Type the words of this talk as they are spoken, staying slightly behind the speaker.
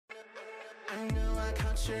I know I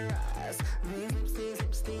caught your eyes.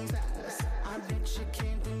 These eyes. I bet you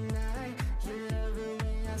can't deny. You love the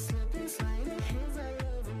way I slip and slide. Hands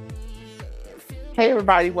all over me. Hey,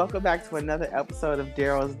 everybody, welcome back to another episode of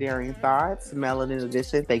Daryl's Daring Thoughts, Melanin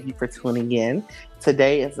Edition. Thank you for tuning in.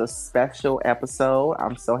 Today is a special episode.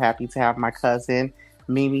 I'm so happy to have my cousin,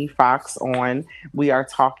 Mimi Fox, on. We are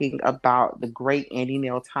talking about the great Annie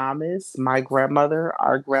Neal Thomas, my grandmother,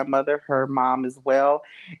 our grandmother, her mom as well.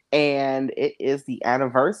 And it is the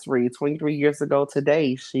anniversary. 23 years ago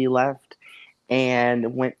today, she left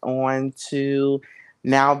and went on to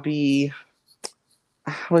now be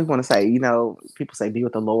what do you want to say? People say be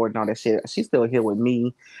with the Lord and all that shit. She's still here with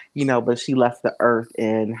me, but she left the earth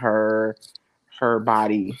in her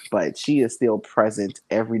body, but she is still present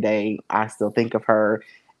every day. I still think of her.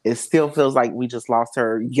 It still feels like we just lost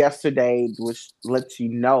her yesterday, which lets you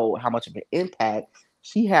know how much of an impact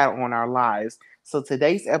she had on our lives. So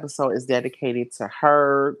today's episode is dedicated to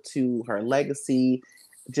her legacy,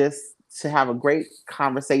 just to have a great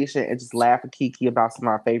conversation and just laugh and kiki about some of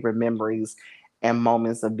our favorite memories and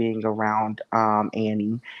moments of being around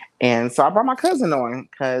Annie. And so I brought my cousin on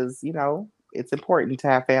because, it's important to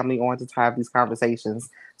have family on to have these conversations.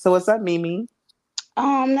 So what's up, Mimi?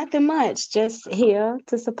 Nothing much. Just here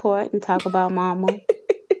to support and talk about mama.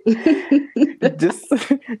 Just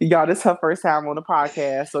y'all, this is her first time on the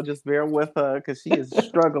podcast, so just bear with her because she is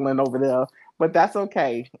struggling over there. But that's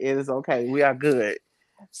okay. It is okay. We are good.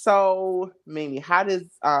 So, Mimi, how does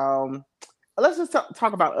let's just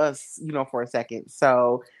talk about us, for a second.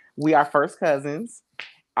 So we are first cousins.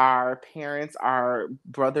 Our parents are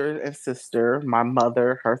brother and sister. My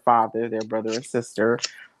mother, her father, their brother and sister.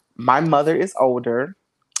 My mother is older,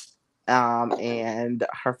 and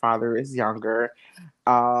her father is younger.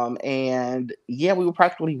 And yeah, we were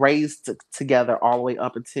practically raised together all the way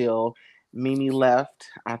up until Mimi left.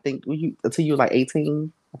 I think until you were like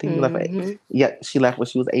 18. I think you left. Mm-hmm. Yeah, she left when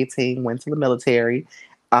she was 18. Went to the military.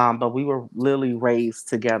 But we were literally raised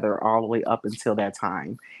together all the way up until that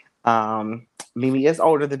time. Mimi is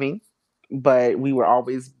older than me, but we were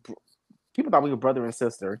always people thought we were brother and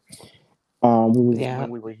sister. Yeah. When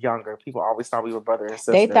we were younger, people always thought we were brother and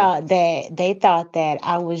They sister. thought that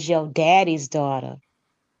I was your daddy's daughter.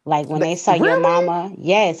 Like when they saw your Really? mama,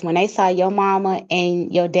 yes, when they saw your mama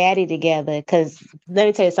and your daddy together, because let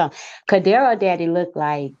me tell you something. Kadero daddy looked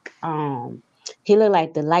like he looked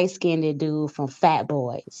like the light skinned dude from Fat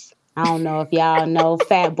Boys. I don't know if y'all know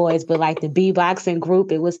Fat Boys, but like the beatboxing group,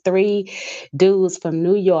 it was three dudes from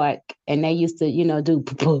New York, and they used to, do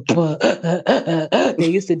they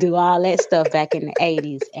used to do all that stuff back in the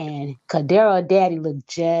 80s. And Kadero daddy looked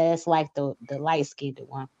just like the light skinned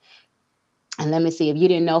one. And let me see, if you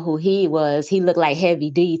didn't know who he was, he looked like Heavy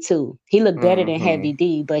D too. He looked better than Mm-hmm. Heavy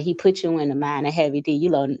D, but he put you in the mind of Heavy D.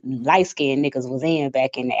 Light skinned niggas was in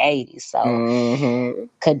back in the 80s. So Mm-hmm.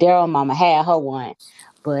 Kadero mama had her one.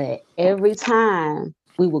 But every time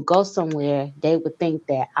we would go somewhere, they would think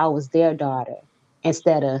that I was their daughter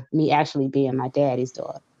instead of me actually being my daddy's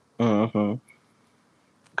daughter. Mm-hmm.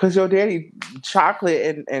 Cause your daddy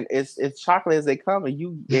chocolate and it's chocolate as they come and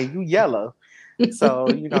you yellow. So,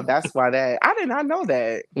 that's why that I did not know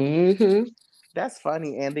that. Mm-hmm. That's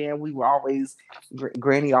funny. And then we were always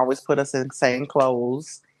Granny always put us in the same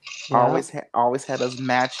clothes. Yeah. Always had us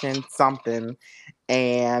matching something.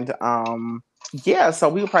 And yeah, so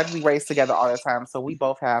we were practically raised together all the time. So we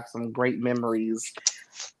both have some great memories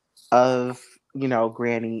of,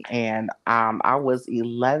 Granny. And I was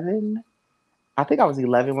 11. I think I was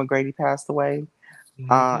 11 when Granny passed away.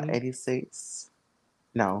 Mm-hmm. 86.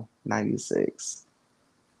 No, 96.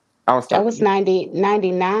 I was That was 30.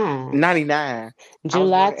 99. 99. I was born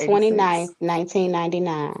July in 29th, 86.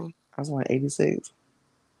 1999. I was born in 86.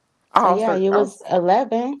 Oh, So I was yeah, 30. you was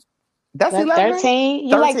 11. That's Like 11? 13.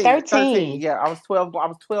 You like 13. 13. 13. Yeah, I was 12. I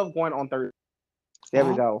was 12 going on 13. There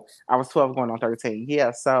we Yeah. go. I was 12 going on 13.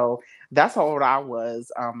 Yeah, so that's how old I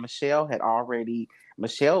was. Michelle had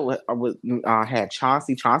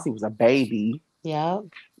Chauncey. Chauncey was a baby. Yeah.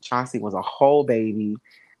 Chauncey was a whole baby.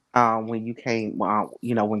 When you came,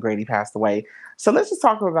 when Grady passed away. So let's just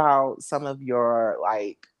talk about some of your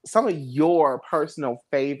personal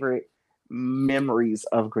favorite memories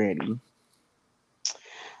of Granny.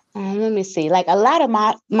 Let me see. Like a lot of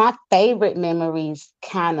my favorite memories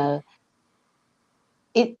kind of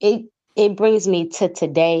it brings me to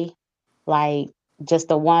today, like just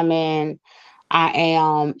the woman I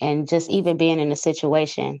am and just even being in a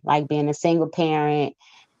situation, like being a single parent,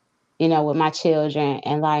 with my children.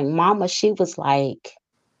 And like mama, she was like,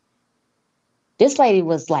 this lady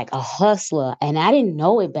was like a hustler, and I didn't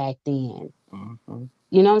know it back then. Mm-hmm.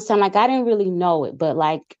 You know what I'm saying? Like I didn't really know it, but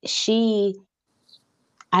like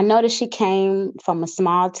I know that she came from a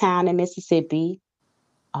small town in Mississippi.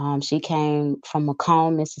 She came from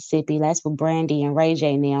Macomb, Mississippi. That's where Brandy and Ray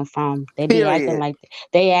J and them from. They be acting Period. like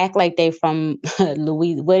they act like they from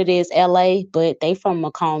Louis, what it is, LA, but they from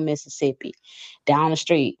Macomb, Mississippi, down the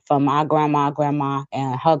street from my grandma,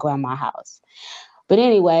 and her grandma house. But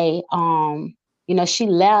anyway, she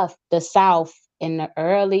left the South in the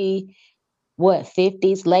early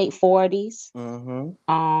 50s, late 40s.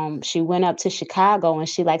 Mm-hmm. She went up to Chicago and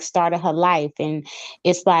she like started her life, and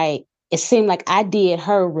it's like it seemed like I did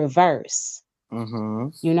her reverse. Mm-hmm.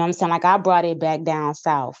 You know what I'm saying? Like I brought it back down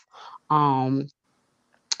south. Um,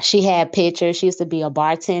 she had pictures. She used to be a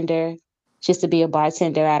bartender. She used to be a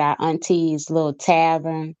bartender at our auntie's little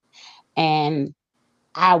tavern, and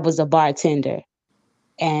I was a bartender.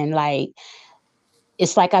 And like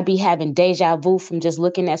it's like I be having deja vu from just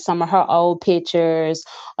looking at some of her old pictures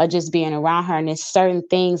or just being around her. And there's certain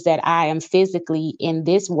things that I am physically in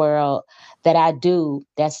this world that I do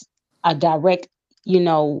that's a direct, you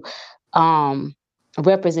know, um,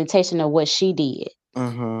 representation of what she did.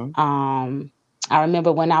 Mm-hmm. Um, I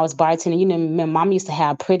remember when I was bartending, my mom used to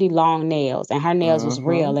have pretty long nails and her nails was Mm-hmm.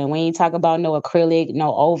 real. And when you talk about no acrylic,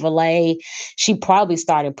 no overlay, she probably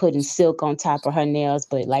started putting silk on top of her nails,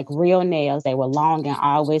 but like real nails, they were long and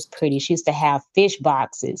always pretty. She used to have fish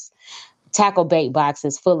boxes, tackle bait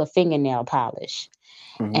boxes full of fingernail polish.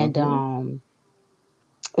 And Mm-hmm.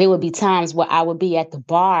 there would be times where I would be at the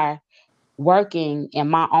bar working in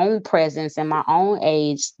my own presence and my own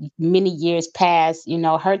age many years past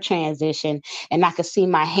her transition, and I could see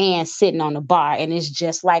my hand sitting on the bar, and it's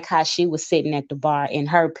just like how she was sitting at the bar in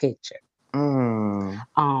her picture. Mm.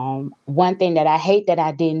 One thing that I hate that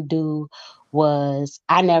I didn't do was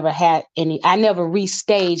I never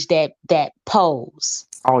restaged that pose.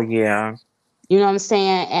 Oh yeah. You know what I'm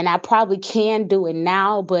saying? And I probably can do it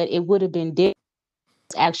now, but it would have been different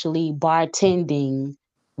actually bartending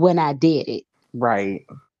when I did it. Right.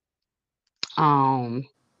 um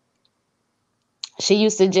she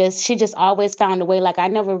just always found a way. Like I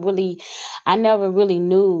never really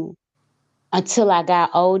knew until I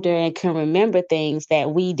got older and can remember things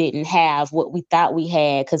that we didn't have what we thought we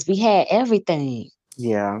had, because we had everything.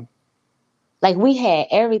 Yeah. Like we had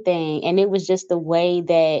everything, and it was just the way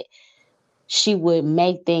that she would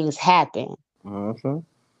make things happen. Mm-hmm.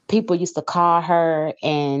 People used to call her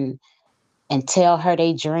and tell her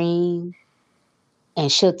they dream,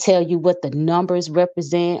 and she'll tell you what the numbers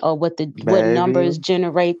represent or what numbers Baby.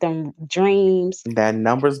 generate them dreams. That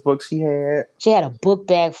numbers book she had. She had a book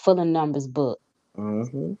bag full of numbers book.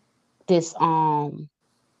 Mm-hmm. This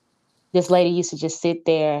this lady used to just sit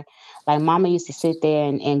there, like mama used to sit there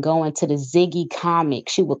and go into the Ziggy comic.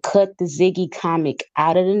 She would cut the Ziggy comic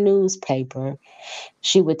out of the newspaper.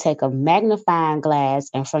 She would take a magnifying glass,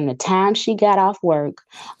 and from the time she got off work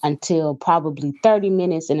until probably 30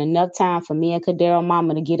 minutes and enough time for me and Kadero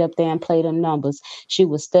mama to get up there and play them numbers, she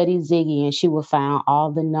would study Ziggy and she would find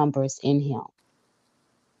all the numbers in him.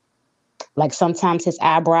 Like sometimes his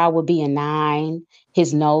eyebrow would be a 9,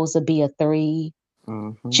 his nose would be a 3. She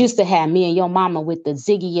Mm-hmm. used to have me and your mama with the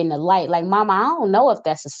Ziggy in the light. Like, mama, I don't know if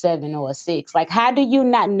that's a 7 or a 6. Like, how do you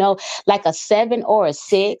not know? Like a 7 or a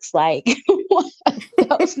 6? Like,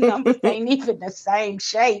 those numbers ain't even the same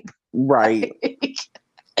shape. Right.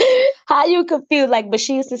 How you confused? Like, but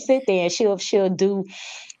she used to sit there and she'll do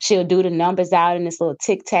the numbers out in this little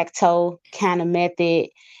tic tac toe kind of method,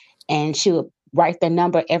 and she would write the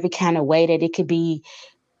number every kind of way that it could be,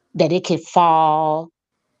 that it could fall.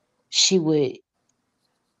 She would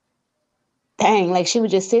dang, like she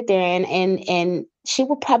would just sit there and she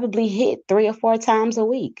would probably hit 3 or 4 times a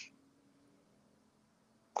week.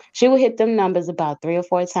 She would hit them numbers about 3 or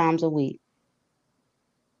 4 times a week.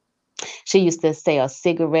 She used to sell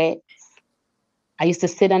cigarettes. I used to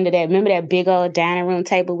sit under that. Remember that big old dining room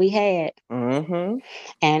table we had? Mm-hmm.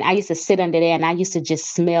 And I used to sit under there and I used to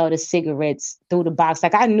just smell the cigarettes through the box.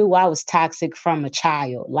 Like I knew I was toxic from a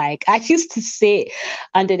child. Like I used to sit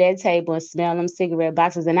under that table and smell them cigarette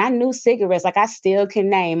boxes. And I knew cigarettes. Like I still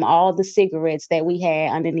can name all the cigarettes that we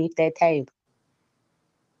had underneath that table.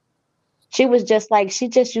 She was just like, she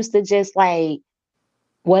just used to just like,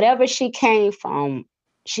 whatever she came from,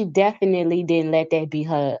 she definitely didn't let that be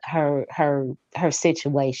her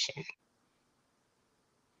situation.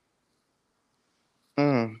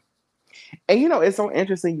 Mm. And it's so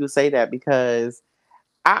interesting you say that because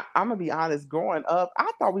I'm gonna be honest. Growing up,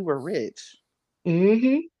 I thought we were rich.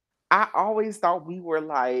 Hmm. I always thought we were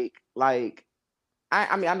like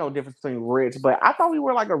I mean I know the difference between rich, but I thought we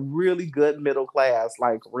were like a really good middle class,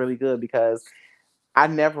 like really good because I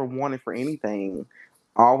never wanted for anything.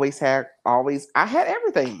 always I had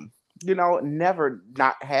everything. Never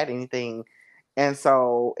not had anything. And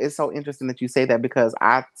so it's so interesting that you say that because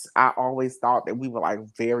I always thought that we were like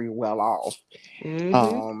very well off. Mm-hmm.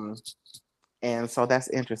 Um and so that's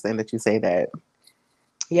interesting that you say that.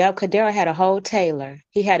 Yep, Kadero had a whole tailor.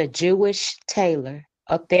 He had a Jewish tailor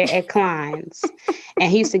up there at Klein's,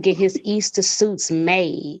 and he used to get his Easter suits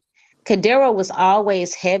made. Kadero was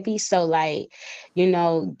always heavy, so like,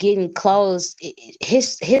 getting clothes,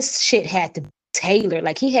 his shit had to be tailored.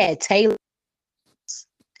 Like he had tailor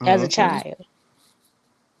as a Hmm. child.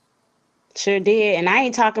 Sure did. And I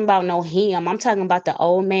ain't talking about no him. I'm talking about the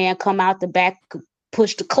old man come out the back,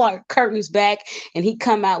 push the curtains back, and he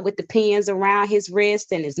come out with the pins around his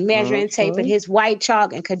wrist and his measuring tape and Hmm. his white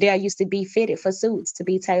chalk. And Cadell used to be fitted for suits to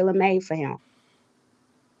be tailor made for him.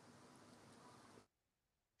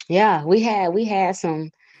 Yeah, we had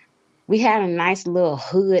a nice little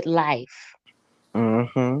hood life.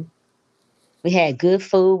 Hmm. We had good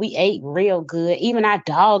food. We ate real good. Even our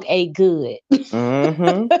dog ate good.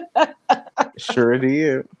 Hmm. Sure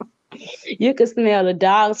did. You could smell the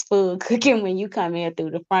dog's food cooking when you come in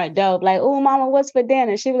through the front door. Like, oh, mama, what's for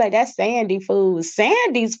dinner? She was like, that's Sandy food.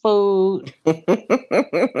 Sandy's food.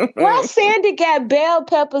 Why Sandy got bell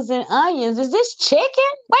peppers and onions? Is this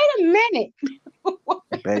chicken? Wait a minute.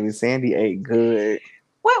 Baby Sandy ate good.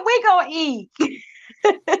 What we gonna eat?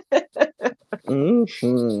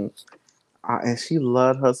 Hmm. And she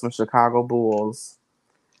loved her some Chicago Bulls.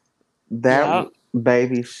 That Yeah.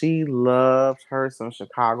 baby, she loved her some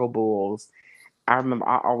Chicago Bulls. I remember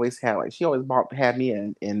I always had like she always had me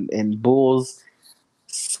in Bulls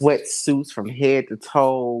sweatsuits from head to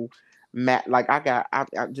toe. Like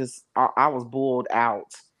I was bulled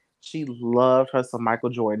out. She loved her some Michael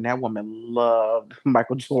Jordan. That woman loved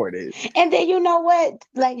Michael Jordan. And then you know what?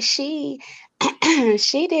 Like she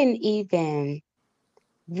didn't even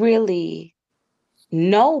really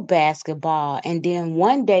know basketball. And then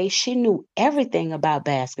one day she knew everything about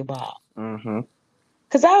basketball. Hmm.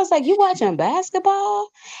 Cause I was like, you watching basketball?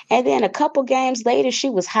 And then a couple games later, she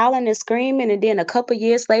was hollering and screaming. And then a couple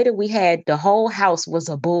years later, we had the whole house was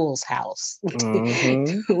a Bulls house.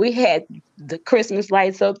 Hmm. We had the Christmas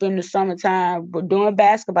lights up in the summertime, but during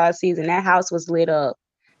basketball season, that house was lit up.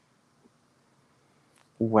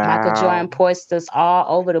 Michael Jordan Wow. posters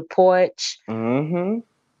all over the porch. Hmm.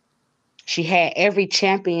 She had every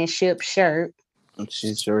championship shirt.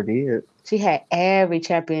 She sure did. She had every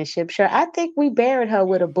championship shirt. I think we buried her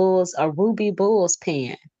with a Ruby Bulls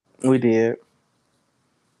pen. We did.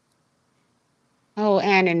 Oh,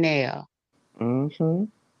 Anna Nell. Hmm.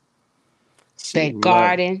 She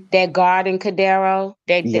loved. That garden Cadero,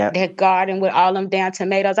 Yep. that garden with all them damn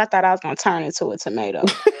tomatoes. I thought I was gonna turn into a tomato.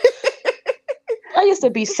 I used to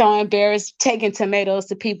be so embarrassed taking tomatoes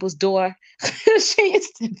to people's door. She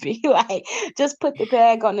used to be like, just put the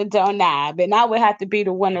bag on the doorknob, and I would have to be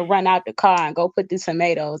the one to run out the car and go put the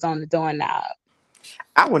tomatoes on the doorknob.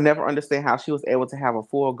 I would never understand how she was able to have a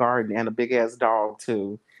full garden and a big ass dog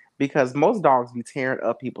too, because most dogs be tearing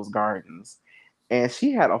up people's gardens, and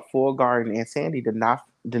she had a full garden, and Sandy did not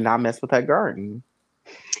mess with that garden.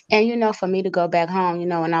 And for me to go back home,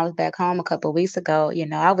 when I was back home a couple of weeks ago,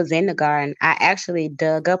 I was in the garden. I actually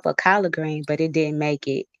dug up a collard green, but it didn't make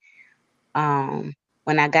it.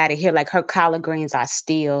 When I got it here, like her collard greens are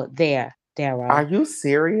still there, Are Daryl. you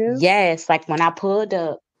serious? Yes, like when I pulled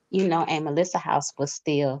up, and Melissa house was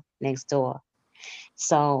still next door.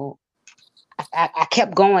 So I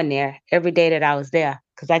kept going there every day that I was there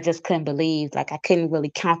because I just couldn't believe, like I couldn't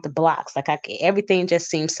really count the blocks. Like everything just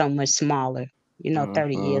seemed so much smaller,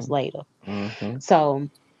 30 years Mm-hmm. later. Mm-hmm. So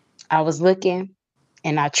I was looking,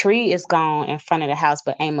 and our tree is gone in front of the house,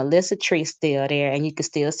 but Aunt Melissa tree still there, and you can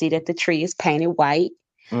still see that the tree is painted white.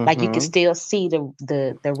 Like you can Mm-hmm. still see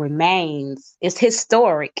the remains. It's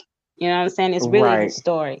historic. You know what I'm saying? It's really Right.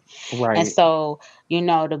 historic. And Right. so,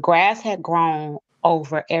 the grass had grown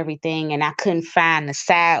over everything, and I couldn't find the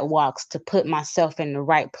sidewalks to put myself in the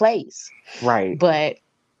right place. Right. But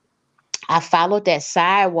I followed that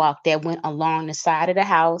sidewalk that went along the side of the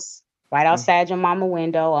house, right outside your mama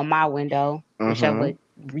window or my window, Mm-hmm. whichever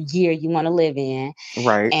year you want to live in.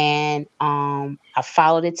 Right. And I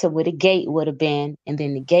followed it to where the gate would have been, and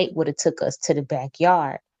then the gate would have took us to the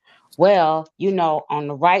backyard. Well, on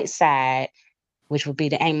the right side, which would be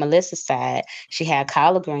the Aunt Melissa side, she had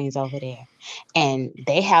collard greens over there. And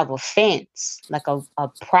they have a fence, like a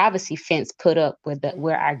privacy fence put up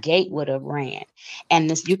where our gate would have ran. And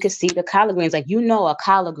this, you could see the collard greens. Like, you know, a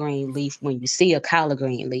collard green leaf when you see a collard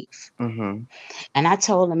green leaf. Mm-hmm. And I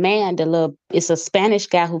told the man, it's a Spanish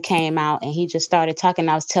guy who came out and he just started talking.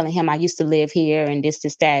 I was telling him I used to live here and this,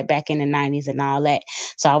 that, back in the 90s and all that.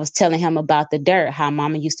 So I was telling him about the dirt, how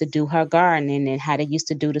mama used to do her gardening and how they used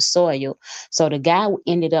to do the soil. So the guy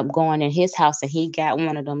ended up going in his house and he got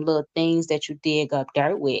one of them little things that you dig up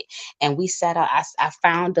dirt with. And we sat out, I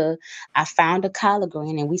found a collard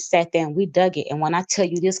green and we sat there and we dug it. And when I tell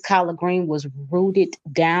you this collard green was rooted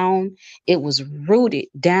down, it was rooted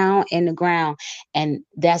down in the ground. And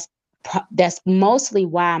that's mostly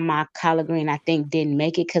why my collard green, I think, didn't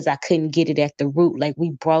make it, because I couldn't get it at the root. Like,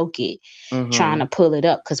 we broke it trying Mm-hmm. to pull it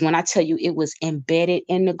up. Because when I tell you it was embedded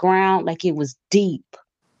in the ground, like, it was deep.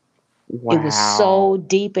 It was Wow. so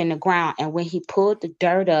deep in the ground. And when he pulled the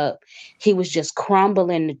dirt up, he was just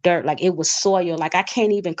crumbling the dirt. Like, it was soil. Like, I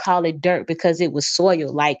can't even call it dirt because it was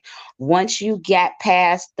soil. Like, once you got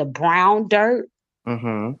past the brown dirt,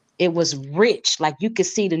 Mm-hmm. it was rich. Like, you could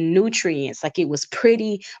see the nutrients. Like, it was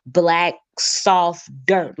pretty black, soft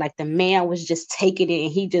dirt. Like, the man was just taking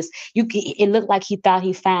it and it looked like he thought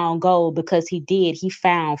he found gold, because he did. He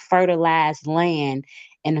found fertilized land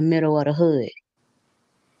in the middle of the hood.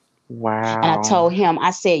 And I Wow. told him,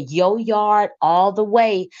 I said, your yard all the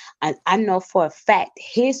way. I know for a fact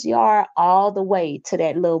his yard all the way to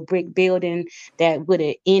that little brick building that would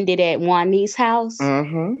have ended at Juanice's house.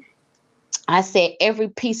 Mm-hmm. I said, every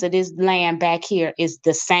piece of this land back here is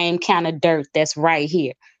the same kind of dirt that's right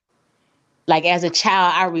here. Like, as a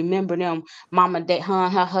child, I remember them, mama, her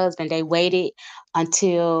and her husband, they waited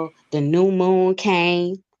until the new moon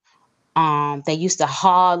came. They used to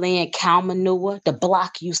haul in cow manure. The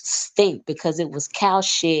block used to stink because it was cow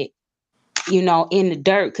shit, in the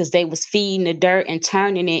dirt, because they was feeding the dirt and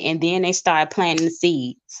turning it, and then they started planting the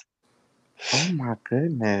seeds. Oh my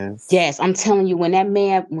goodness. Yes, I'm telling you, when that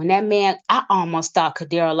man, I almost thought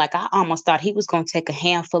Kadero, like, I almost thought he was gonna take a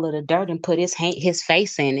handful of the dirt and put his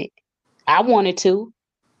face in it. I wanted to.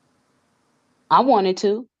 I wanted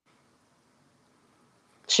to.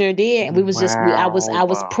 Sure did. I was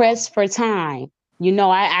Wow. pressed for time.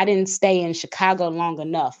 I didn't stay in Chicago long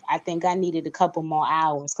enough. I think I needed a couple more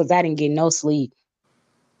hours because I didn't get no sleep.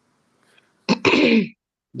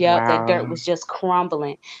 Yep, that dirt Wow. was just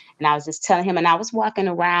crumbling. And I was just telling him, and I was walking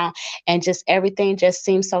around, and just everything just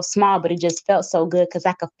seemed so small, but it just felt so good because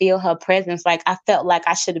I could feel her presence. Like, I felt like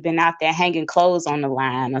I should have been out there hanging clothes on the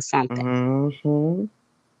line or something. Mm-hmm.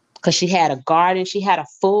 Because she had a garden, she had a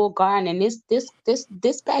full garden, and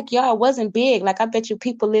this backyard wasn't big. Like, I bet you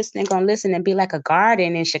people listening gonna listen and be like, a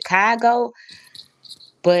garden in Chicago,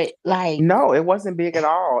 but like, No, it wasn't big at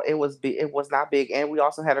all. It was big. It was not big, and we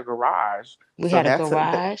also had a garage, we so had a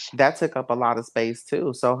garage. that took up a lot of space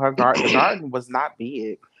too. So the garden was not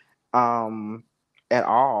big, um, at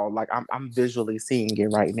all. Like, I'm visually seeing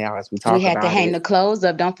it right now as we We talk had to about hang it. the clothes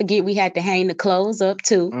up. Don't forget, we had to hang the clothes up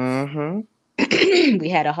too. Mm-hmm. We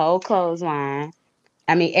had a whole clothesline.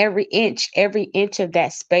 I mean, every inch of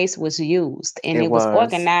that space was used, and It it was was.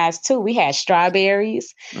 organized too. We had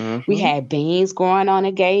strawberries, we Mm-hmm. had beans growing on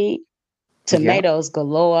the gate, Yep. tomatoes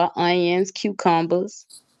galore, onions, cucumbers.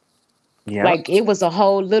 Yep. Like, it was a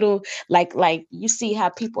whole little, like you see how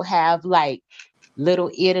people have like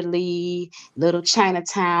little Italy, little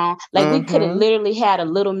Chinatown. Like, we could have Mm-hmm. literally had a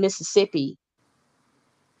little Mississippi.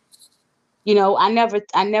 I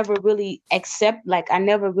never really I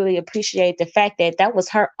never really appreciate the fact that that was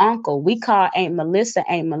her uncle. We call Aunt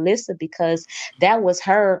Melissa because that was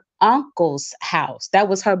her uncle's house. That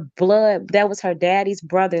was her blood. That was her daddy's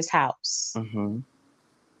brother's house. Mm-hmm.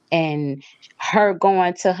 And her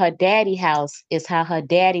going to her daddy house is how her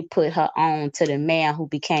daddy put her on to the man who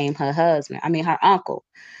became her husband. I mean, her uncle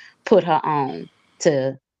put her on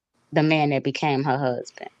to the man that became her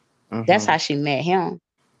husband. That's Mm-hmm. how she met him.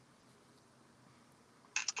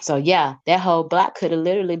 So yeah, that whole block could have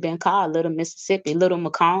literally been called Little Mississippi, Little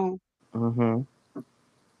Macomb. Mm-hmm.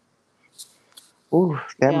 Ooh,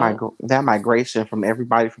 Yeah. that migration from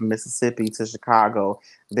everybody from Mississippi to Chicago.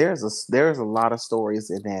 There's a lot of stories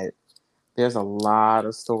in that. There's a lot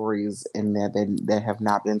of stories in there that have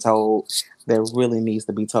not been told, that really needs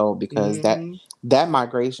to be told, because Hmm. that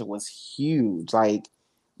migration was huge. Like,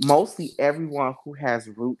 mostly everyone who has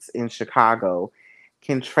roots in Chicago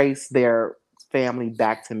can trace their family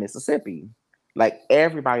back to Mississippi. Like,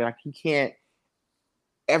 everybody, like, you can't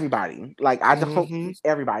everybody. Like, I don't Hmm.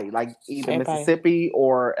 everybody, like, either Everybody. Mississippi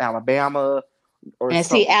or Alabama or And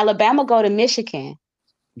see, some. Alabama go to Michigan.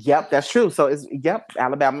 Yep, that's true. So it's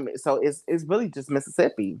Alabama. So it's really just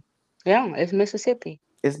Mississippi. Yeah, it's Mississippi.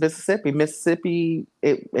 It's Mississippi. Mississippi.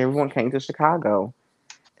 Everyone came to Chicago.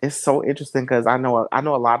 It's so interesting because I know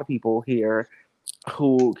a lot of people here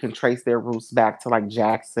who can trace their roots back to like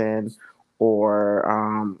Jackson or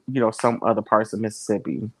some other parts of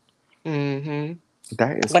Mississippi. Hmm.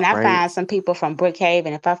 That is When I great. find some people from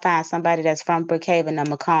Brookhaven, if I find somebody that's from Brookhaven or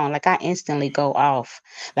Macomb, like I instantly go off.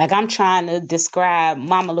 Like I'm trying to describe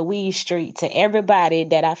Mama Louise Street to everybody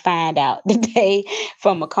that I find out today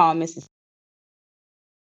from Macomb, Mississippi.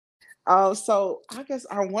 So I guess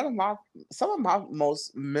one of my some of my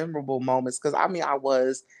most memorable moments because I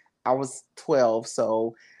was 12,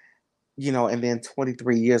 so and then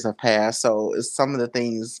 23 years have passed. So some of the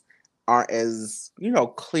things aren't as,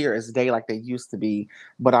 clear as day like they used to be.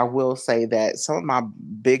 But I will say that some of my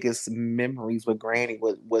biggest memories with Granny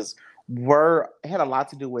were had a lot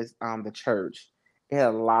to do with the church. It had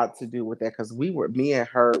a lot to do with that because me and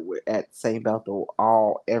her were at St. Bethel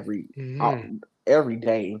Hmm. every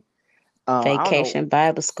day. I don't know. Vacation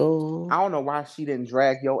Bible School. I don't know why she didn't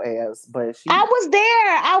drag your ass, but I was there.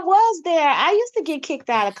 I was there. I used to get kicked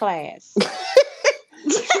out of class.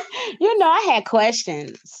 I had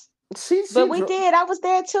questions. she But she we dro- did. I was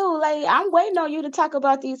there too. Like, I'm waiting on you to talk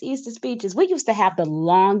about these Easter speeches. We used to have the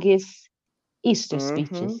longest Easter hmm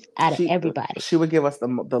speeches out of She everybody. she would give us the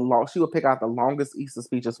long. She would pick out the longest Easter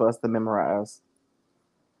speeches for us to memorize.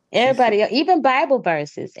 She. Everybody, even Bible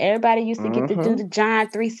verses. Everybody used to get to do Mm-hmm. the John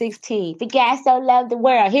 3:16. For God so loved the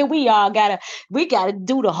world. Here we gotta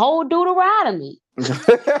do the whole Deuteronomy.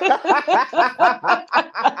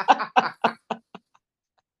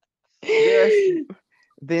 There's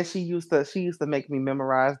Then she used to make me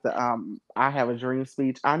memorize the I have a dream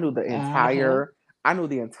speech. Uh-huh. I knew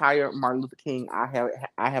the entire Martin Luther King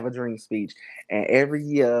I have a dream speech. And every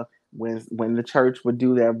year when the church would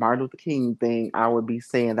do their Martin Luther King thing, I would be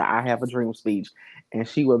saying that I have a dream speech. And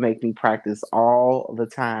she would make me practice all the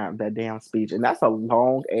time that damn speech. And that's a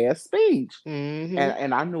long ass speech. And Mm-hmm.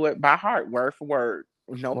 and I knew it by heart, word for word,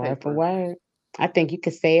 with no Word for paper. word. I think you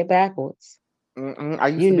could say it backwards. I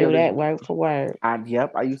used You to be knew able that to. word for word.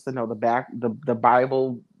 Yep, I used to know the back, the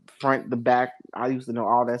Bible front, the back. I used to know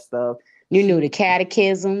all that stuff. You knew the She,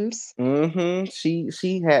 catechisms.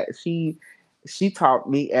 she taught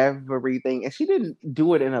me everything, and she didn't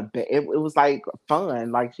do it in a bit. It was like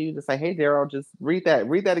fun. Like she would just say, "Hey, Daryl, just read that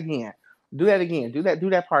again, do that again, do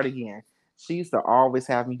that part again." She used to always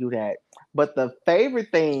have me do that. But the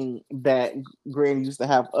favorite thing that Granny used to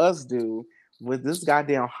have us do was this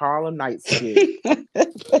goddamn Harlem Night skit.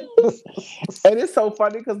 And it's so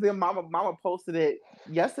funny because then Mama posted it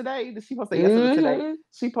yesterday. Did she post it yesterday or today? Hmm.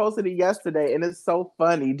 She posted it yesterday, and it's so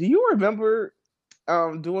funny. Do you remember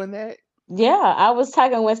doing that? Yeah, I was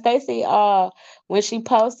talking when Stacy when she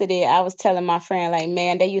posted it, I was telling my friend, like,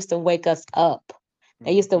 man, they used to wake us up.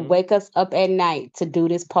 They used to Hmm. wake us up at night to do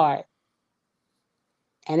this part.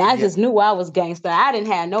 And I Yeah, just knew I was gangster. I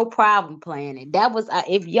didn't have no problem playing it. That was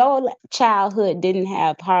if your childhood didn't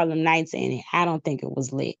have Harlem Nights in it, I don't think it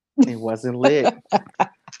was lit. it wasn't lit.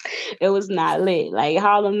 It was not lit. Like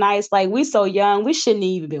Harlem Nights, like we so young, we shouldn't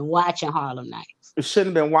even been watching Harlem Nights. It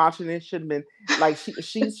shouldn't have been watching it. Shouldn't have been like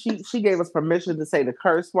she gave us permission to say the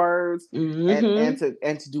curse words and Hmm. and to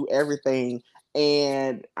and to do everything.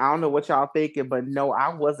 And I don't know what y'all thinking, but no,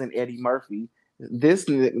 I wasn't Eddie Murphy. This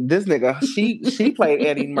nigga, she played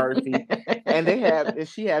Eddie Murphy, and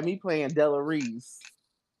she had me playing Della Reese.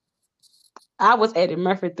 I was Eddie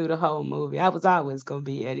Murphy through the whole movie. I was always gonna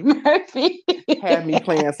be Eddie Murphy. Had me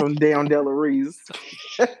playing some damn Della Reese.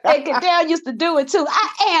 And Cadell used to do it too.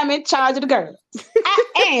 I am in charge of the girls. I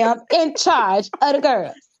am in charge of the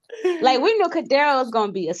girls. Like we knew Cadell was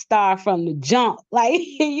gonna be a star from the jump. Like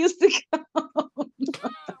he used to.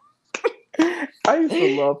 I used to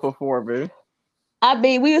love performing. I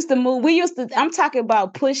mean, we used to move. We used to. I'm talking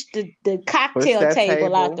about push the Push cocktail that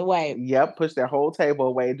table out the table. way Yep, push that whole table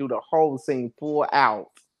away. Do the whole scene full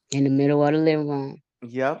out. in the middle of the living room.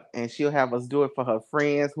 Yep, and she'll have us do it for her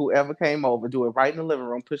friends, whoever came over. Do it right in the living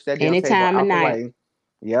room. Push that damn Any table time of out the night, way.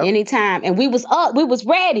 Yep. anytime, and we was up. We was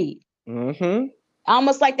ready. Mm-hmm.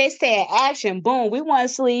 Almost like they said, action, boom. We want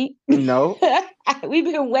to sleep. No. We've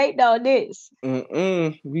been waiting on this.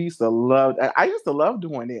 Mm-mm. We used to love. I used to love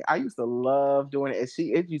doing it. I used to love doing it, and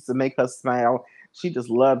it used to make her smile. She just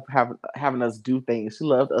loved having us do things. She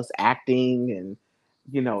loved us acting and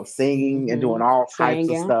singing and doing all types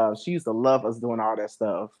of Singing. stuff. She used to love us doing all that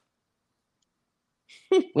stuff.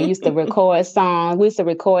 We used to record songs. We used to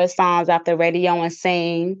record songs off the radio and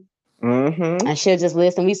sing. Mm-hmm. And she'll just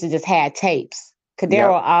listen. We used to just have tapes.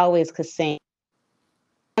 Kadero Yep. always could sing.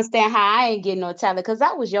 understand how I ain't getting no talent because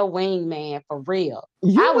I was your wingman for real. I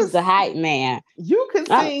You was the was hype man. you could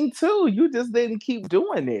I, sing too. You just didn't keep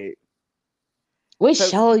doing it. we Cause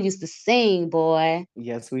sure used to sing, boy.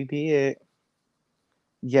 yes, we did.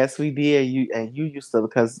 Yes, we did. You used to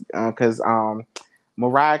because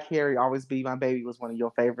Mariah Carey "Always Be My Baby" was one of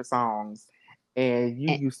your favorite songs, and you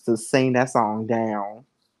And, used to sing that song down.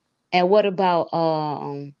 and what about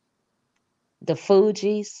the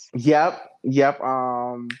Fugees? Yep, yep.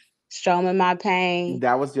 Strumming My Pain.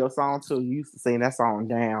 That was your song too. You used to sing that song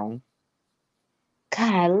down.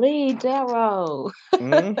 Golly, Darrow.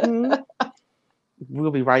 Hmm.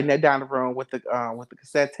 We'll be writing that down the room with the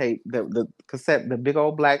cassette tape, the cassette, the big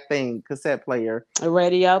old black thing cassette player.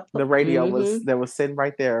 Radio. The radio was Mm-hmm. that was sitting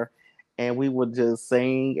right there, and we would just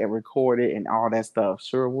sing and record it and all that stuff.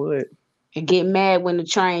 Sure would. And get mad when the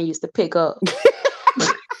train used to pick up.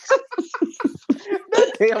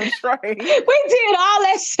 That damn train. We did all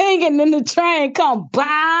that singing, and the train come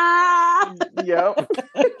by. Yep.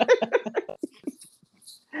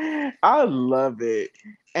 I love it.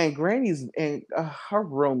 And Granny's and her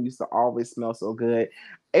room used to always smell so good.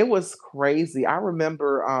 It was crazy. I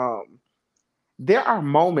remember there are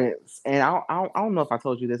moments, and I don't know if I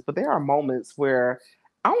told you this, but there are moments where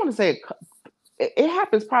I want to say it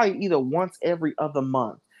happens probably either once every other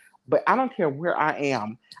month, but I don't care where I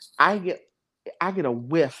am. I get I get a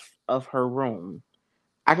whiff of her room.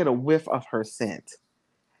 I get a whiff of her scent.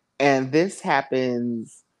 And this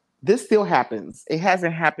still happens. It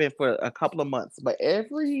hasn't happened for a couple of months, but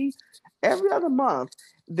every other month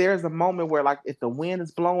there's a moment where like if the wind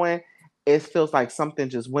is blowing, it feels like something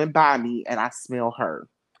just went by me and I smell her.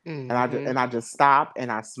 Mm-hmm. And I just stop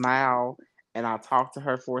and I smile and I talk to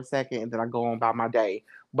her for a second and then I go on about my day.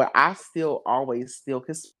 But I still always still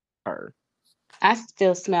can smell her. I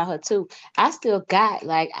still smell her too. I still got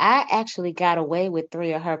like I actually got away with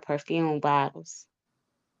 3 of her perfume bottles.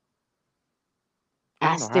 I I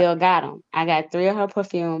don't know how. still got them. I got 3 of her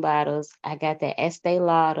perfume bottles. I got that Estee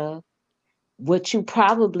Lauder, what you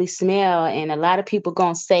probably smell, and a lot of people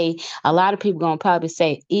gonna say, a lot of people gonna probably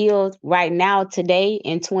say ill right now today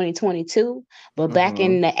in 2022, but back Mm-hmm.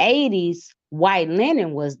 in the 80s, white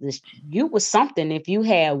linen was this. You was something if you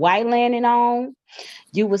had white linen on.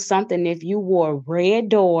 You was something if you wore red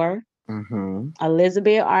door. Mm-hmm.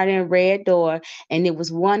 Elizabeth Arden Red Door, and it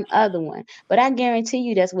was one other one. But I guarantee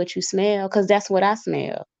you that's what you smell, because that's what I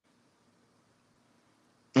smell.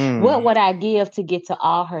 What Mm. would I give to get to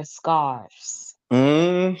all her scarves?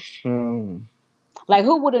 Mm-hmm. Like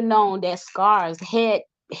who would have known that scarves,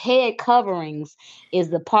 head coverings, is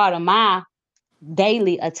the part of my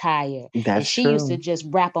daily attire, and That's she used to true. just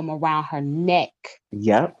wrap them around her neck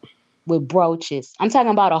Yep. with brooches. I'm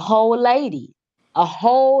talking about a whole lady. A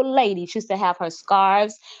whole lady. She used to have her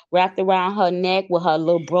scarves wrapped around her neck with her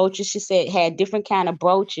little brooches. She said had different kind of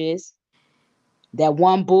brooches. That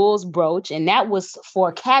one bull's brooch, and that was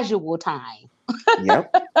for casual time.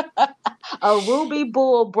 Yep. A ruby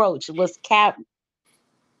bull brooch was cap.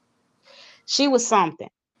 She was something.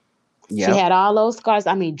 She Yep. had all those scarves.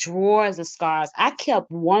 I mean, drawers of scarves. I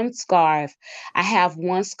kept one scarf. I have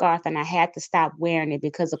one scarf, and I had to stop wearing it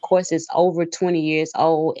because, of course, it's over 20 years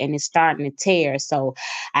old and it's starting to tear. So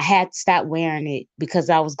I had to stop wearing it because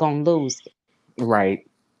I was going to lose it. Right.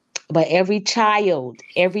 But every child,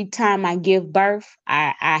 every time I give birth,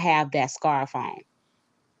 I have that scarf on.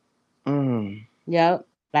 Mm. Yep.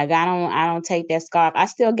 Like I don't take that scarf. I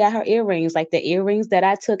still got her earrings, like the earrings that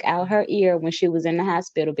I took out her ear when she was in the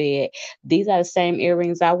hospital bed. These are the same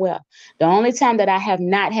earrings I wear. The only time that I have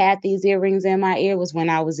not had these earrings in my ear was when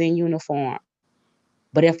I was in uniform.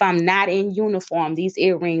 But if I'm not in uniform, these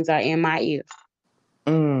earrings are in my ear.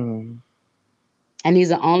 Mm. And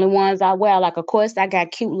these are the only ones I wear. Like, of course, I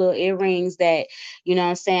got cute little earrings that, you know what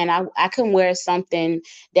I'm saying? I can wear something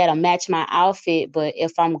that'll match my outfit. But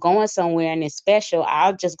if I'm going somewhere and it's special,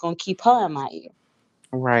 I'm just going to keep her in my ear.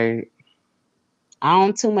 Right. I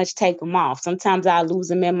don't too much take them off. Sometimes I lose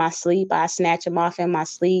them in my sleep. I snatch them off in my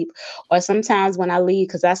sleep. Or sometimes when I leave,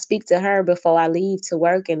 because I speak to her before I leave to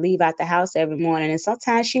work and leave out the house every morning. And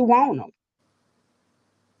sometimes she want them.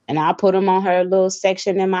 And I put them on her little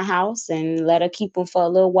section in my house and let her keep them for a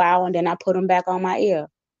little while. And then I put them back on my ear.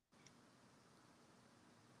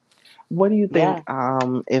 What do you think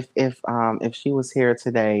Yeah. if she was here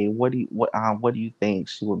today, what do you think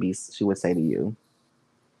she would say to you?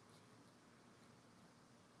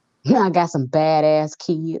 I got some badass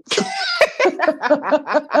kids.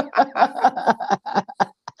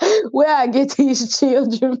 Where I get these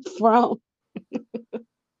children from?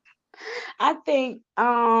 I think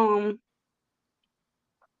I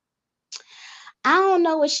don't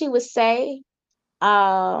know what she would say.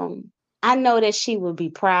 Um, I know that she would be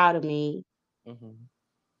proud of me. Hmm.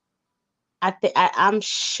 I'm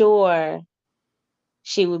sure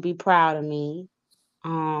she would be proud of me.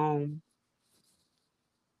 Um,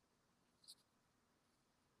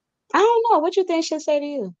 I don't know. What you think she'll say to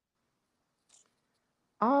you?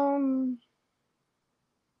 Um,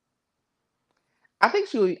 I think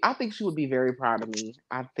she would. I think she would be very proud of me.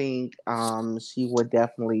 I think she would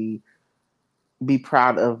definitely be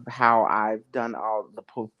proud of how I've done all the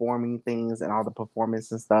performing things and all the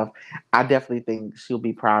performance and stuff. I definitely think she'll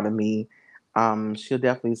be proud of me. She'll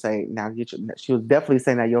definitely say, "Now get your." She'll definitely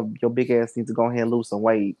say, "Now your big ass needs to go ahead and lose some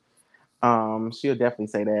weight." She'll definitely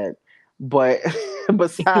say that. But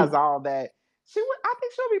besides all that, she would. I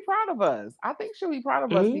think she'll be proud of us. I think she'll be proud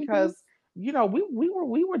of us Hmm. because we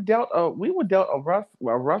were dealt a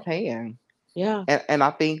rough hand, Yeah. and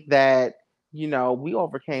I think that we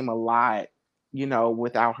overcame a lot,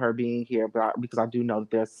 without her being here. But because I do know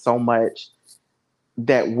that there's so much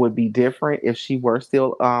that would be different if she were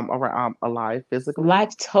still around, alive physically.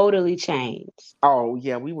 Life totally changed. Oh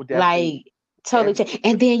yeah, we would definitely. Like totally changed.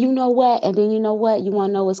 And then you know what? And then you know what? You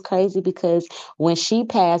wanna know what's crazy? Because when she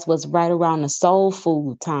passed was right around the soul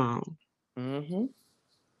food time. Mm-hmm.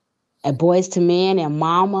 And Boys to Men and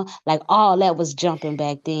Mama, like all that was jumping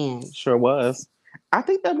back then. Sure was. I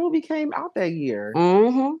think that movie came out that year.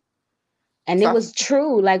 Hmm. And it So, was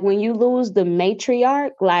true. Like when you lose the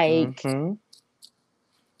matriarch, like mm-hmm.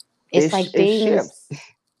 it's like It things shifts.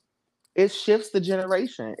 It shifts the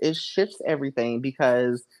generation. It shifts everything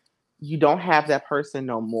because you don't have that person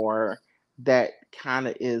no more that kind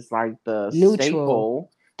of is like the neutral,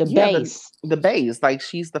 staple. the Yeah, base. the base. Like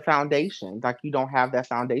she's the foundation. Like you don't have that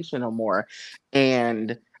foundation no more.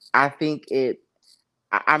 And I think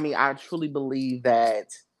I mean, I truly believe that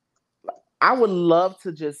I would love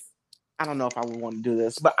to just I don't know if I would want to do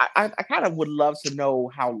this, but I kind of would love to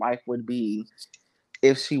know how life would be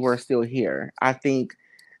if she were still here. I think,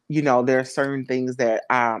 there are certain things that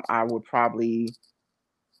I would probably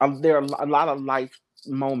there are a lot of life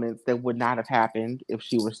moments that would not have happened if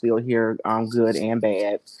she were still here, good and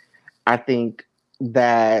bad. I think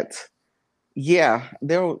that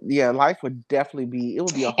life would definitely be it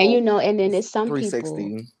would be a And whole and then it's some people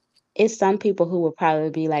 360. it's some people who would probably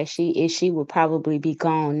be like she would probably be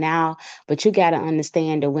gone now, but you got to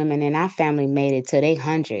understand the women in our family made it to their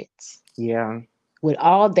hundreds Yeah. with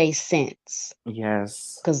all they sense.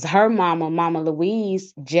 Yes. Because her mama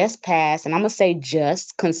Louise, just passed, and I'm gonna say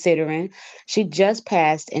just considering she just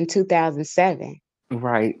passed in 2007.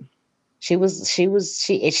 Right. She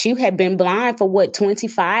had been blind for what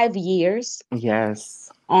 25 years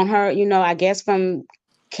Yes. on her, I guess from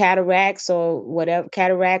cataract or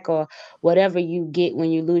whatever you get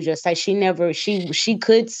when you lose your sight. She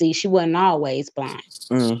could see. She wasn't always blind.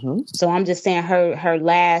 Mm-hmm. So I'm just saying her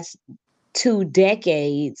last 2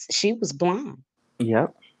 decades, she was blind.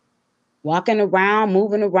 Yep. Walking around,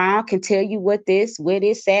 moving around, can tell you where this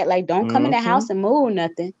at. Like, don't come in the Mm-hmm. house and move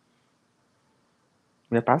nothing.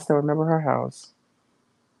 Yep. I still remember her house.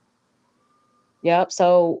 Yep.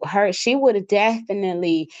 So she would have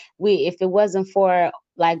definitely if it wasn't for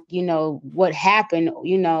like, what happened,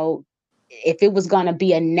 if it was gonna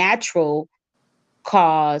be a natural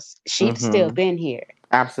cause, she'd still Mm-hmm. been here.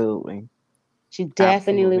 Absolutely. She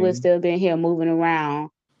definitely would Absolutely. still been here moving around,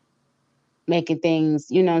 making things,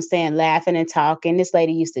 what I'm saying, laughing and talking. This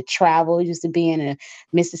lady used to travel, used to be in a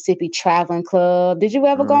Mississippi traveling club. Did you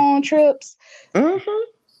ever go Mm. on trips?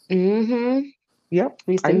 Mm-hmm. Mm-hmm. Yep.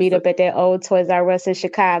 We used I to used meet to. up at that old Toys R Us in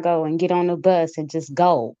Chicago and get on the bus and just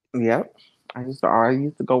go. Yep. I used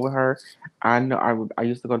to go with her. I know. I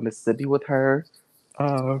used to go to Mississippi with her.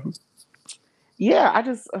 Um. Yeah. I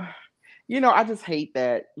just hate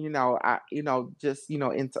that. Just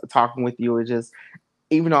in talking with you, it just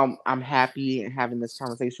even though I'm happy and having this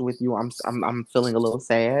conversation with you, I'm feeling a little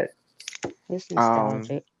sad. It's Um.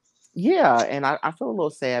 nostalgic. Yeah, and I feel a little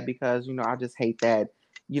sad because I just hate that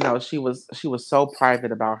she was so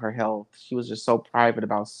private about her health. She was just so private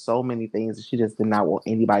about so many things that she just did not want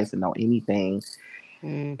anybody to know anything.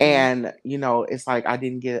 Mm-hmm. And it's like I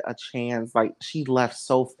didn't get a chance. Like she left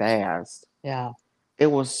so fast. Yeah. It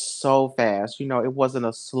was so fast. It wasn't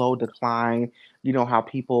a slow decline. How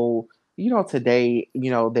people, today,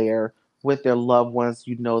 they're with their loved ones,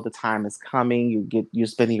 the time is coming. You're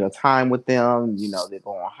spending your time with them, they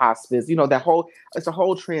go on hospice, that whole it's a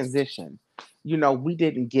whole transition. We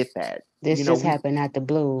didn't get that. This just We happened out the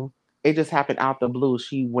blue. it just happened out the blue.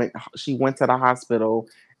 She went to the hospital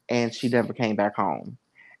and she never came back home.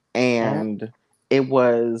 Yeah. And it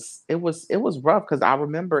was rough because I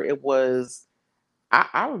remember it was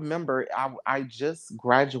I remember I just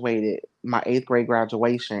graduated my eighth grade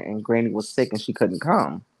graduation, and Granny was sick and she couldn't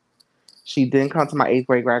come. She didn't come to my eighth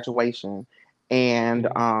grade graduation, and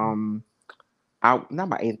I not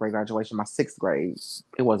my eighth grade graduation, my sixth grade.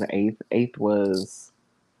 It wasn't eighth. Eighth was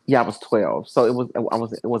yeah, I was 12. So it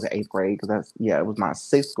wasn't eighth grade because that's yeah, it was my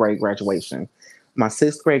sixth grade graduation. My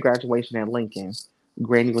sixth grade graduation at Lincoln.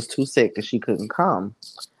 Granny was too sick and she couldn't come,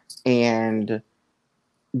 and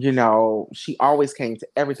she always came to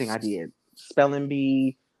everything I did. Spelling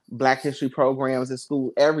bee, Black History programs at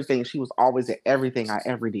school, everything. She was always at everything I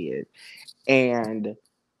ever did. And,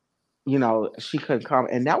 she couldn't come.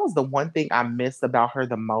 And that was the one thing I missed about her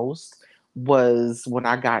the most was when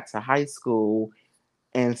I got to high school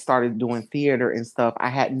and started doing theater and stuff. I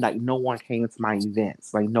had like no one came to my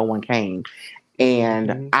events. Like no one came. And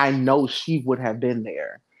Mhm. I know she would have been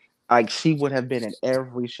there. Like she would have been at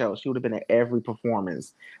every show. She would have been at every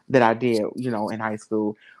performance that I did, in high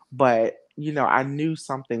school. But I knew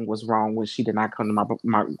something was wrong when she did not come to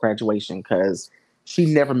my graduation because she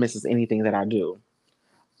never misses anything that I do.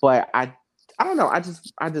 But I don't know. I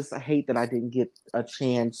just hate that I didn't get a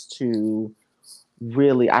chance to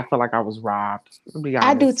really. I feel like I was robbed. To be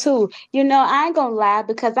I do honest. too. I ain't gonna lie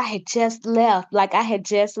because I had just left. Like I had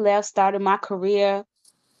just left, started my career.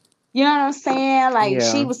 You know what I'm saying? Like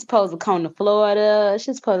she Yeah. was supposed to come to Florida. She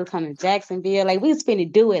was supposed to come to Jacksonville. Like we was finna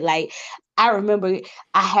do it. Like I remember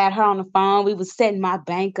I had her on the phone. We was setting my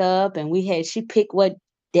bank up and she picked what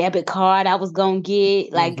debit card I was gonna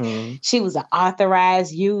get. Like Mm-hmm. she was an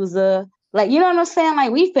authorized user. Like, you know what I'm saying?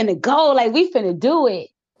 Like we finna go, like we finna do it.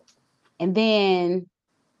 And then,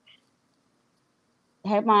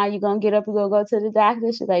 hey mom, you gonna get up and go to the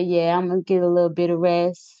doctor? She's like, yeah, I'm gonna get a little bit of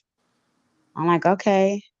rest. I'm like,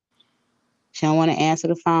 okay. She don't want to answer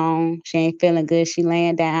the phone. She ain't feeling good. She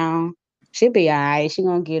laying down. She'll be all right. She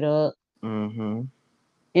gonna get up. Mm-hmm.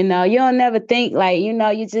 You don't never think like,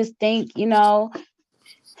 you just think, when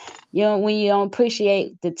you don't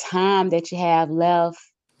appreciate the time that you have left,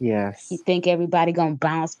 you Yes. think everybody gonna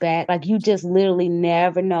bounce back. Like you just literally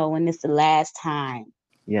never know when it's the last time.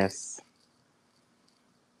 Yes.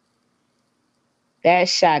 That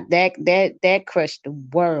shock, that crushed the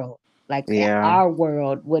world. Like Yeah. our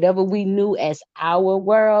world, whatever we knew as our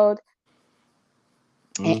world,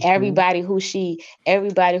 and Mm-hmm.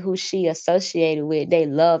 everybody who she associated with, they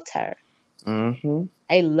loved her. Mm-hmm.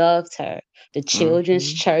 They loved her. The children's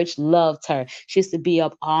Mm-hmm. church loved her. She used to be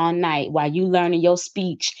up all night while you learning your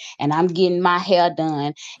speech and I'm getting my hair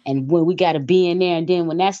done. And when we got to be in there, and then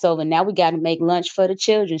when that's over, now we got to make lunch for the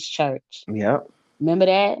children's church. Yep. Remember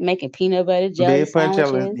that? Making peanut butter jelly Big punch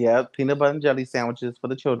jelly. sandwiches, Yep. Peanut butter and jelly sandwiches for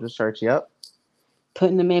the children's church. Yep.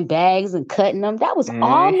 putting them in bags and cutting them. That was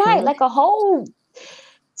all night, Mm-hmm. like a whole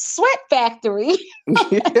sweat factory.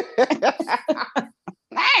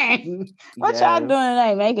 Man, what y'all doing Yes.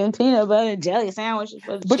 tonight? Making peanut butter jelly sandwiches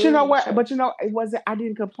for the But you know children's what? church. But it wasn't. I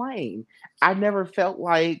didn't complain. I never felt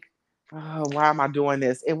like, oh, why am I doing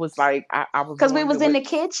this? It was like I was Cause we doing it was in with. the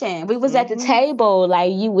kitchen, we was at the Mm-hmm. table.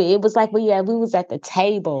 Like it was like we was at the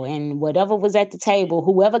table, and whatever was at the table,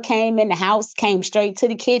 whoever came in the house came straight to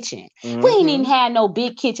the kitchen. We ain't even Mm-hmm. had no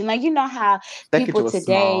big kitchen. Like how That people kitchen was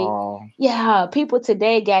today, small. yeah, people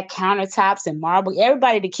today got countertops and marble.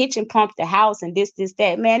 Everybody, the kitchen pumped the house, and this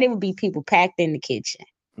that. Man, it would be people packed in the kitchen.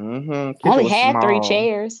 Mm-hmm. Kitchen Only was had three small.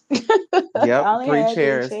 chairs. Yep, Only three had three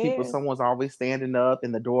chairs. People, chairs. someone's always standing up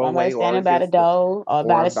in the Somebody doorway, standing by the door or by or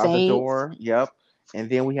the about the sinks. door. Yep. And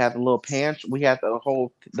then we had the little pantry. We had the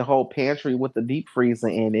whole pantry with the deep freezer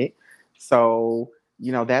in it. So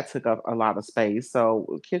that took up a lot of space.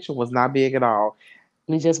 So kitchen was not big at all.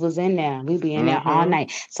 We just was in there. We be in there all Mm-hmm.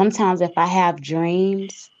 night. Sometimes if I have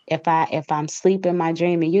dreams, if I'm sleeping my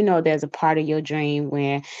dream, and there's a part of your dream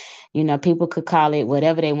where, people could call it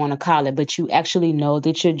whatever they want to call it, but you actually know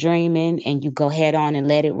that you're dreaming and you go head on and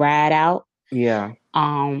let it ride out. Yeah.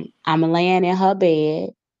 I'm laying in her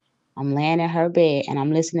bed. I'm laying in her bed and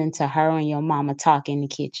I'm listening to her and your mama talk in the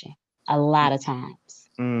kitchen. A lot of times.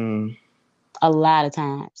 Mm, A lot of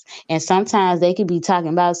times. And sometimes they could be talking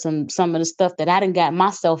about some of the stuff that I done got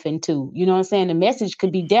myself into. You know what I'm saying? The message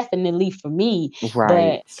could be definitely for me, right.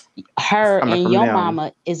 but It's her coming and from your them.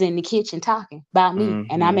 mama is in the kitchen talking about me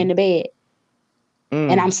and I'm Mm-hmm. in the bed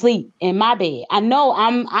and I'm Mm, asleep in my bed. I know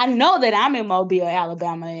that I'm in Mobile,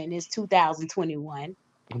 Alabama and it's 2021.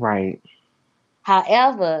 right.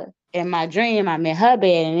 However, in my dream, I'm in her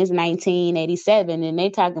bed and it's 1987 and they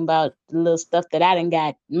talking about the little stuff that I done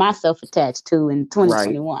got myself attached to in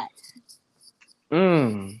Right. 2021.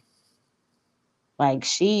 Mm. Like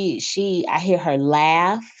I hear her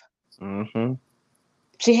laugh. Mm-hmm.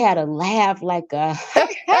 She had a laugh like a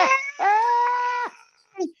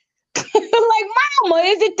Like, mama,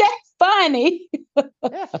 is it that funny?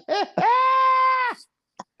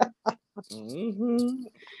 hmm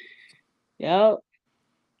Yep.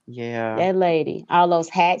 Yeah. That lady. All those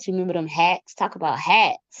hats. You remember them hats? Talk about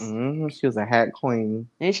hats. She was a hat queen.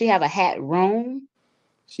 Didn't she have a hat room?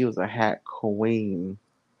 She was a hat queen.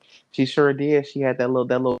 She sure did. She had that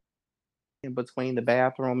little in between the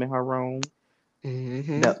bathroom and her room.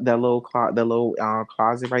 Mm-hmm. That little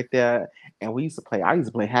closet right there. And we used to play. I used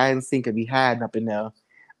to play hide and seek and be hiding up in there.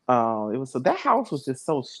 It was so that house was just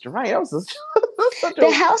so strange. That was just, such The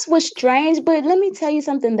a house was strange, but let me tell you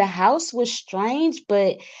something. The house was strange,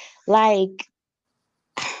 but like,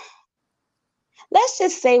 let's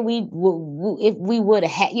just say if we would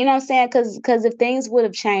have had, you know what I'm saying? Because if things would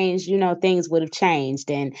have changed, things would have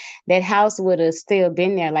changed, and that house would have still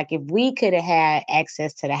been there. Like if we could have had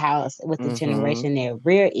access to the house with the mm-hmm. generation that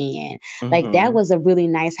we're in, like that Mm-hmm. was a really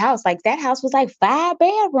nice house. Like that house was like 5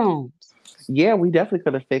 bedrooms. Yeah, we definitely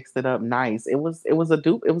could have fixed it up nice. It was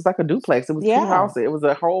like a duplex. It was two Yeah. houses. It was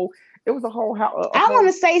a whole house a I want whole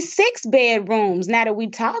to say 6 bedrooms now that we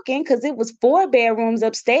talking, because it was 4 bedrooms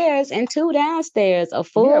upstairs and 2 downstairs, a Yeah,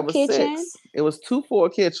 full it was kitchen, six. It was two full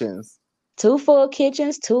kitchens. 2 full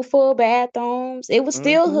kitchens, 2 full bathrooms. It was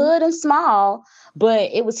still Mm-hmm. hood and small, but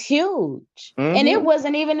it was huge. And it Mm-hmm.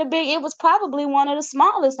 wasn't even a big, it was probably one of the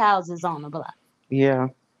smallest houses on the block. Yeah.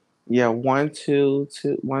 Yeah. One, two,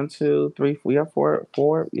 three. We have four.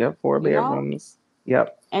 Yep, four You know? bedrooms.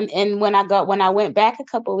 Yep. And when I went back a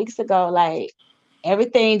couple of weeks ago, like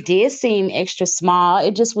everything did seem extra small.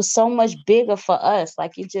 It just was so much bigger for us.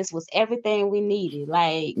 Like it just was everything we needed.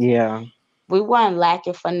 Like Yeah. we weren't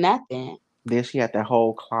lacking for nothing. Then she had that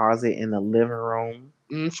whole closet in the living room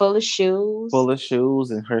Full of shoes, full of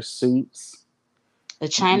shoes and her suits. the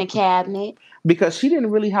china cabinet, Because she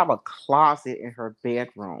didn't really have a closet in her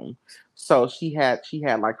bedroom. So she had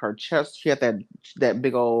like her chest, she had that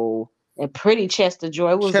big old a pretty chest of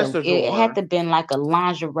drawer. Chester It had drawer. to been like a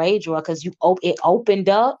lingerie drawer because it opened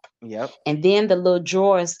up, Yep. and then the little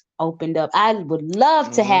drawers opened up. I would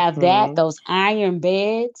love to have that. Mm-hmm. Those iron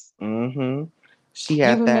beds. Mm-hmm. She You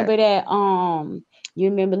had that. remember that? You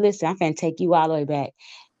remember? Listen, I'm finna take you all the way back.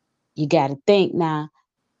 You got to think now.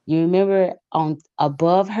 You remember on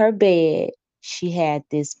above her bed, she had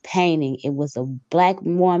this painting. It was a black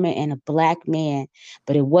woman and a black man,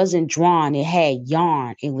 but it wasn't drawn. It had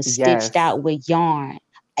yarn. It was stitched Yes. out with yarn.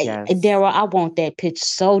 Yes. Daryl, I want that picture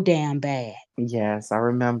so damn bad. Yes. I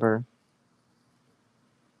remember.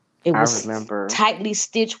 It I was remember. tightly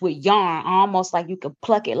stitched with yarn, almost like you could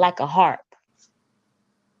pluck it like a harp.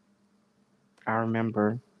 I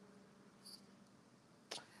remember.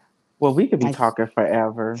 Well, we could be Like talking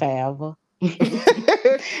forever. forever.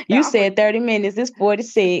 You I, said 30 minutes. It's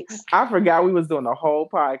 46. I forgot we was doing a whole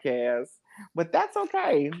podcast, but that's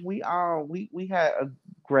okay. We had a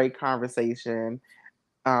great conversation.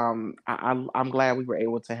 I'm glad we were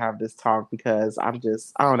able to have this talk because I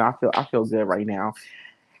don't know, I feel good right now.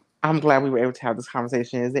 I'm glad we were able to have this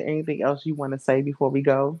conversation. Is there anything else you want to say before we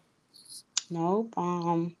go? Nope.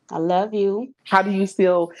 I love you. How do you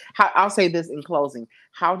still I'll say this in closing.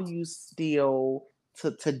 How do you still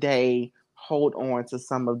to today hold on to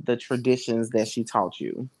some of the traditions that she taught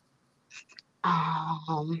you?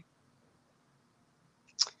 Um,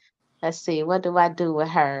 let's see, what do I do with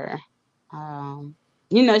her? Um,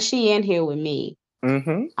 she in here with me.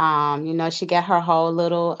 Mm-hmm. She got her whole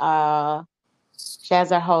little she has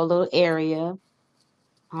her whole little area.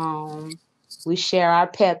 Um, we share our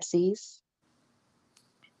Pepsis.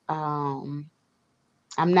 Um,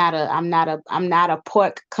 I'm not a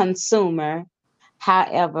pork consumer.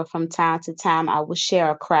 However, from time to time I will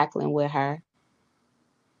share a crackling with her.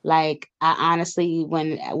 Like I honestly,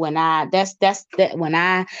 when I that's that when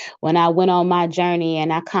I went on my journey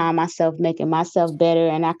and I calmed myself, making myself better,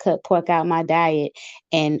 and I cut pork out my diet,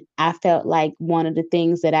 and I felt like one of the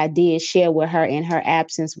things that I did share with her in her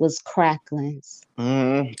absence was cracklings,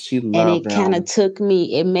 She and loved it kind of them. took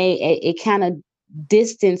me, it kind of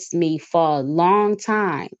distanced me for a long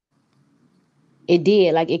time. It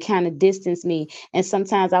did, like it kind of distanced me, and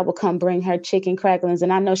sometimes I would come bring her chicken cracklings,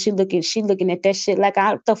 and I know she looking at that shit like,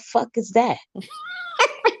 "What the fuck is that?"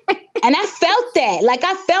 And I felt that, like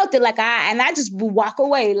I felt it, like I just would walk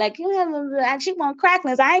away, like, she want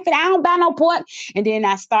cracklings. I don't buy no pork, and then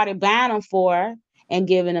I started buying them for her and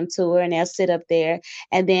giving them to her, and they'll sit up there,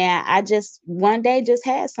 and then I just one day just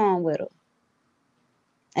had some with her,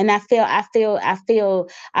 and I feel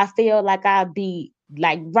like I'd be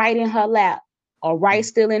like right in her lap, or right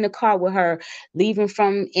still in the car with her, leaving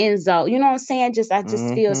from Enzo. You know what I'm saying? I just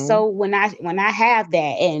feel Mm-hmm. so when I have that,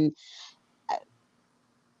 and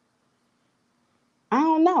I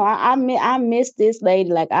don't know. I miss this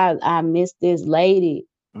lady. Like I miss this lady.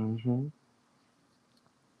 Mm-hmm.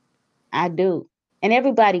 I do. And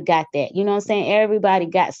everybody got that. You know what I'm saying? Everybody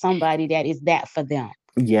got somebody that is that for them.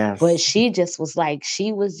 But Yes. she just was like,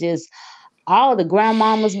 she was just all the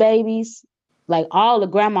grandmama's babies, like all the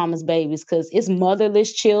grandmama's babies, because it's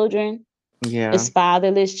motherless children, Yeah. it's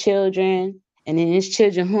fatherless children, and then it's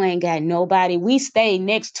children who ain't got nobody. We stayed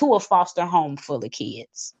next to a foster home full of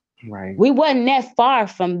kids. Right. We wasn't that far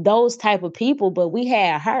from those type of people, but we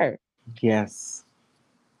had her. Yes.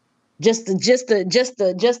 Just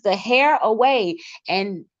a hair away.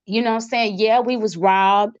 And you know what I'm saying? Yeah, we was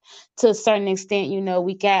robbed to a certain extent. You know,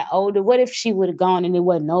 we got older. What if she would have gone and there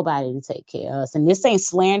wasn't nobody to take care of us? And this ain't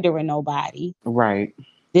slandering nobody. Right.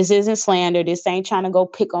 This isn't slander. This ain't trying to go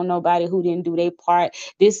pick on nobody who didn't do their part.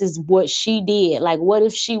 This is what she did. Like, what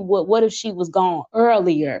if she was gone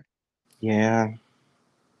earlier? Yeah.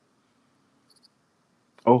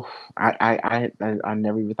 Oh, I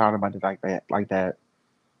never even thought about it like that. Like that.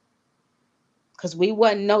 Cause we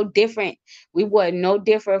wasn't no different. We wasn't no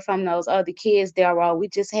different from those other kids there. All we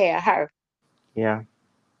just had her. Yeah,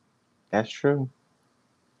 that's true.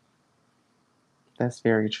 That's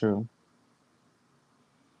very true.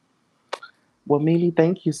 Well, Mimi,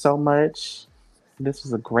 thank you so much. This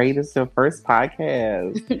was the greatest and first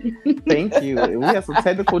podcast. Thank you. We had some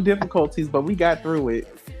technical difficulties, but we got through it.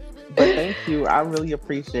 But thank you. I really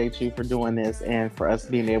appreciate you for doing this and for us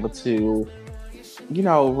being able to,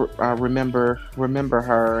 remember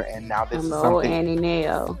her. And now this is Oh, something. Annie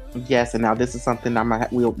Nail. Yes, and now this is something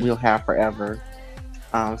we'll have forever.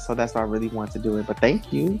 So that's why I really want to do it. But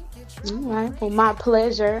thank you. All right. Well, my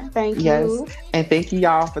pleasure. Thank you. And thank you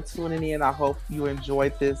y'all for tuning in. I hope you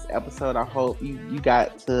enjoyed this episode. I hope you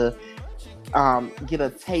got to get a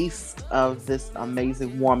taste of this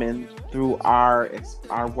amazing woman through our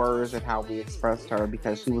words and how we expressed her,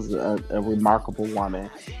 because she was a remarkable woman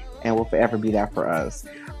and will forever be that for us.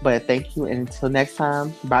 But thank you, and until next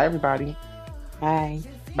time, bye everybody. Bye.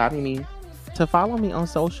 Bye, Mimi. To follow me on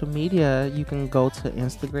social media, you can go to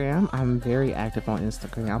Instagram. I'm very active on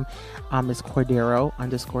Instagram. It's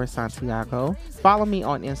Cordero_Santiago. Follow me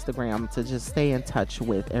on Instagram to just stay in touch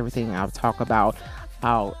with everything I'll talk about.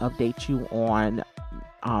 I'll update you on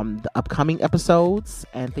the upcoming episodes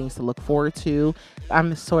and things to look forward to.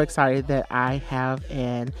 I'm so excited that I have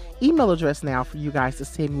an email address now for you guys to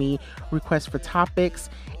send me requests for topics,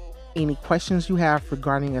 any questions you have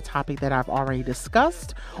regarding a topic that I've already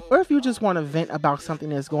discussed, or if you just want to vent about something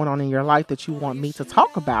that's going on in your life that you want me to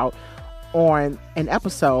talk about on an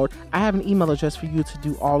episode. I have an email address for you to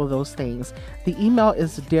do all of those things. The email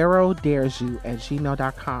is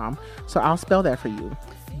darodaresu@gmail.com. So I'll spell that for you.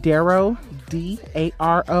 Daro,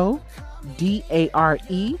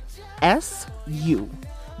 DARODARESU.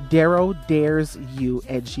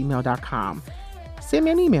 darodaresu@gmail.com. Send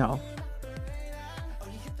me an email.